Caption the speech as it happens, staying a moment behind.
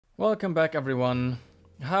Welcome back everyone.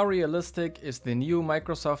 How realistic is the new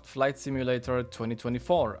Microsoft Flight Simulator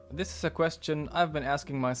 2024? This is a question I've been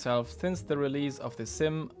asking myself since the release of the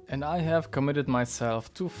sim, and I have committed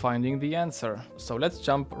myself to finding the answer. So let's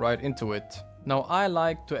jump right into it. Now, I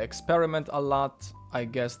like to experiment a lot. I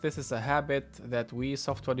guess this is a habit that we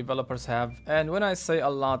software developers have, and when I say a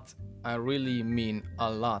lot, I really mean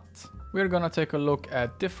a lot. We're gonna take a look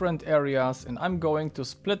at different areas, and I'm going to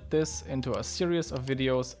split this into a series of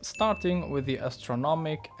videos starting with the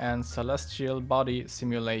astronomic and celestial body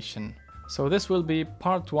simulation. So this will be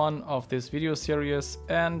part 1 of this video series,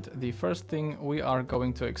 and the first thing we are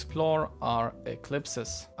going to explore are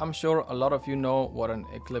eclipses. I'm sure a lot of you know what an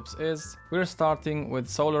eclipse is. We're starting with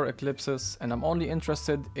solar eclipses, and I'm only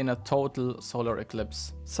interested in a total solar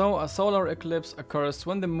eclipse. So a solar eclipse occurs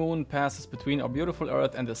when the moon passes between our beautiful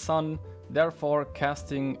Earth and the sun, therefore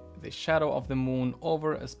casting the shadow of the moon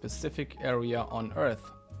over a specific area on Earth.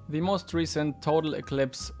 The most recent total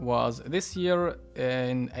eclipse was this year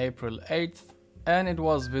in April 8th, and it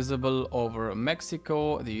was visible over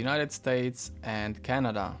Mexico, the United States and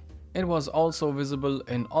Canada. It was also visible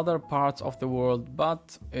in other parts of the world,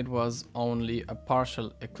 but it was only a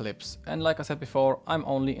partial eclipse. And like I said before, I'm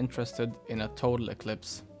only interested in a total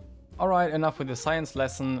eclipse. Alright, enough with the science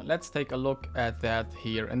lesson, let's take a look at that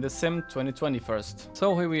here in the Sim 2020 first.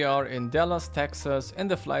 So here we are in Dallas, Texas in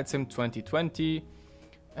the Flight Sim 2020.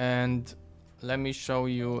 And let me show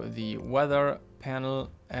you the weather panel.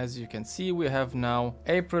 As you can see, we have now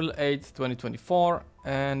April 8th 2024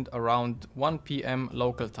 and around 1 p.m.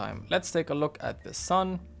 local time. Let's take a look at the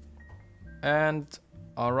sun, and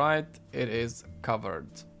alright, it is covered.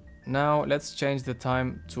 Now let's change the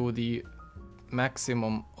time to the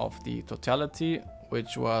maximum of the totality,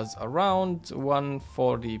 which was around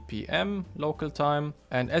 1:40 p.m. local time,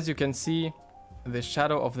 and as you can see, the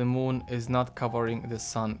shadow of the moon is not covering the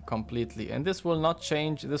sun completely, and this will not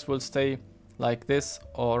change. This will stay like this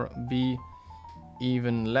or be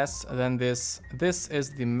even less than this. This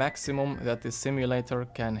is the maximum that the simulator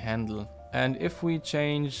can handle. And if we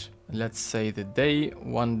change, let's say, the day,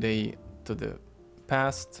 1 day to the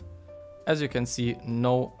past, as you can see,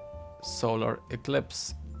 no solar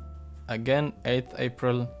eclipse. Again, 8th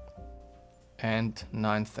April and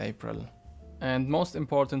 9th April. And most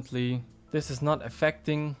importantly, this is not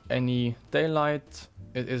affecting any daylight,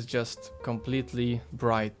 it is just completely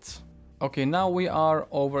bright. Okay, now we are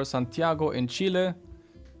over Santiago in Chile.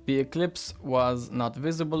 The eclipse was not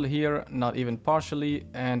visible here, not even partially,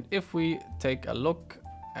 and if we take a look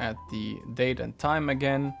at the date and time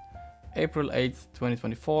again, April 8th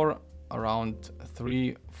 2024, around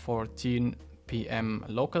 3:14 p.m.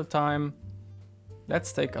 local time.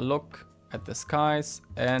 Let's take a look at the skies,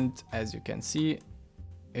 and as you can see,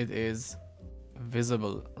 it is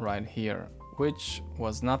visible right here, which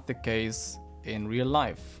was not the case in real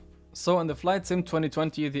life. So in the Flight Sim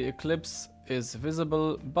 2020, the eclipse is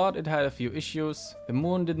visible, but it had a few issues. The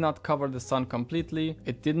moon did not cover the sun completely,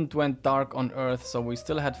 it didn't went dark on Earth, so we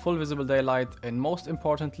still had full visible daylight, and most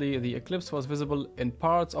importantly, the eclipse was visible in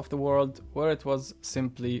parts of the world where it was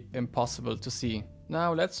simply impossible to see.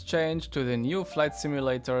 Now let's change to the new Flight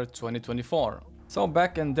Simulator 2024. So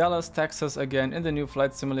back in Dallas, Texas again in the new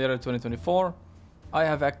Flight Simulator 2024, I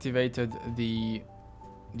have activated the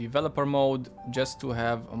developer mode just to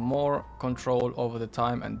have more control over the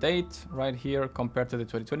time and date right here compared to the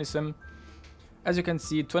 2020 sim. As you can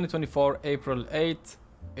see, 2024 April 8th,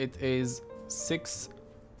 it is 6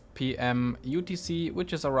 p.m. UTC,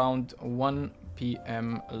 which is around 1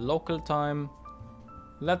 p.m. local time.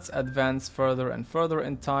 Let's advance further and further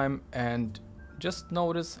in time and just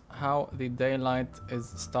notice how the daylight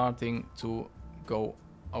is starting to go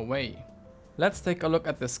away. Let's take a look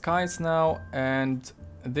at the skies now, and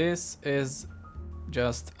this is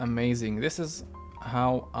just amazing. This is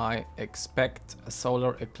how I expect a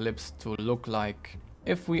solar eclipse to look like.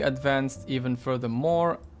 If we advanced even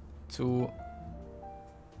furthermore to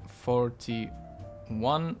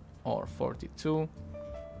 41 or 42,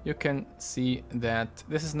 you can see that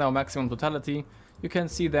this is now maximum totality. You can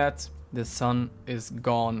see that the sun is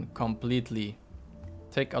gone completely.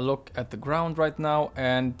 Take a look at the ground right now,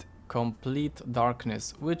 and complete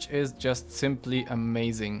darkness, which is just simply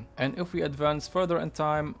amazing. And if we advance further in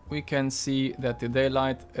time, we can see that the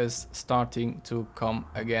daylight is starting to come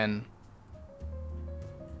again,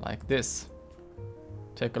 like this.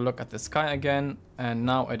 Take a look at the sky again, and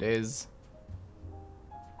now it is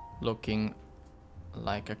looking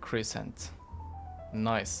like a crescent.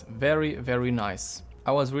 Nice, very, very nice.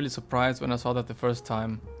 I was really surprised when I saw that the first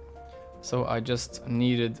time. So I just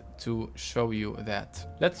needed to show you that.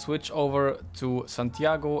 Let's switch over to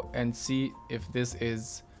Santiago and see if this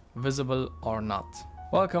is visible or not.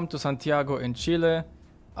 Welcome to Santiago in Chile.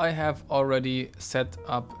 I have already set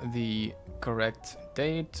up the correct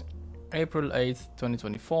date, April 8th,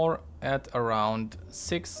 2024 at around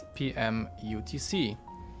 6 p.m. UTC.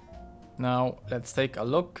 Now let's take a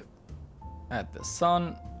look at the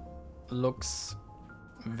sun. Looks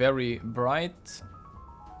very bright,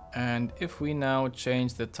 and if we now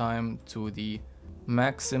change the time to the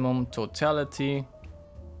maximum totality,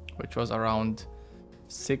 which was around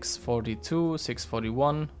 6:42,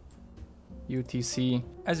 6:41 UTC,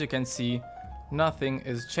 as you can see, nothing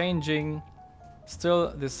is changing.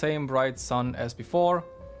 Still the same bright sun as before,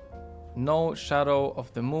 no shadow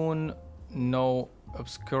of the moon, no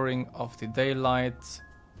obscuring of the daylight,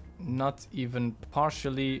 not even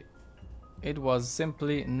partially. It was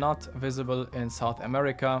simply not visible in South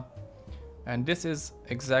America, and this is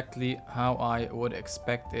exactly how I would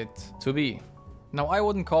expect it to be. Now, I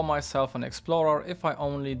wouldn't call myself an explorer if I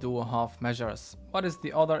only do half measures. What is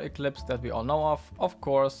the other eclipse that we all know of? Of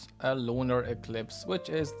course, a lunar eclipse, which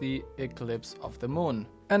is the eclipse of the moon.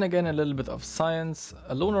 And again, a little bit of science.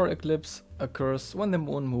 A lunar eclipse occurs when the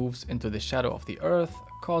moon moves into the shadow of the Earth,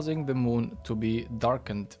 causing the moon to be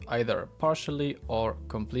darkened, either partially or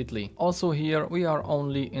completely. Also here, we are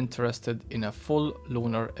only interested in a full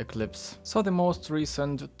lunar eclipse. So the most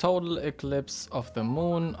recent total eclipse of the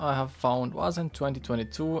moon I have found was in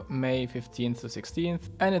 2022, May 15th to 16th,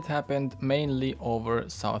 and it happened mainly over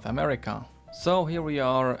South America. So here we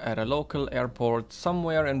are at a local airport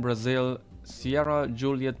somewhere in Brazil. Sierra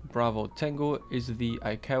Juliet Bravo Tango is the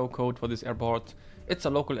ICAO code for this airport. It's a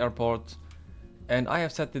local airport, and I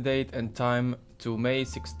have set the date and time to May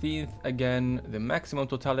 16th. Again, the maximum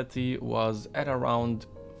totality was at around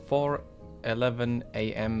 4:11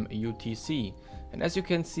 a.m. UTC, and as you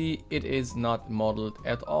can see, it is not modeled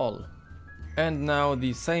at all. And now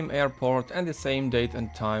the same airport and the same date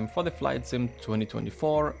and time for the Flight Sim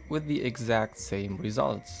 2024 with the exact same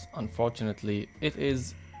results. Unfortunately, it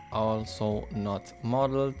is also not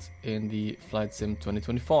modeled in the Flight Sim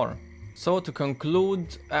 2024. So to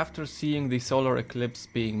conclude, after seeing the solar eclipse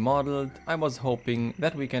being modeled, I was hoping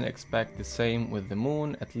that we can expect the same with the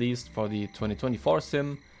moon, at least for the 2024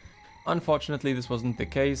 sim. Unfortunately, this wasn't the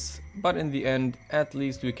case, but in the end, at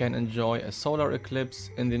least we can enjoy a solar eclipse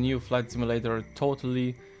in the new flight simulator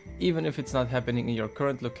totally. Even if it's not happening in your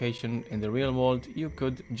current location in the real world, you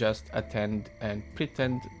could just attend and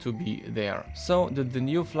pretend to be there. So did the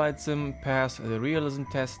new flight sim pass the realism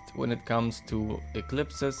test when it comes to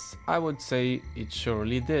eclipses? I would say it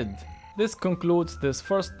surely did. This concludes this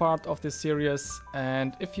first part of this series,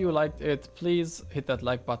 and if you liked it, please hit that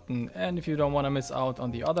like button, and if you don't want to miss out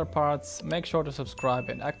on the other parts, make sure to subscribe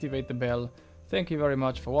and activate the bell. Thank you very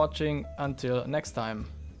much for watching. Until next time.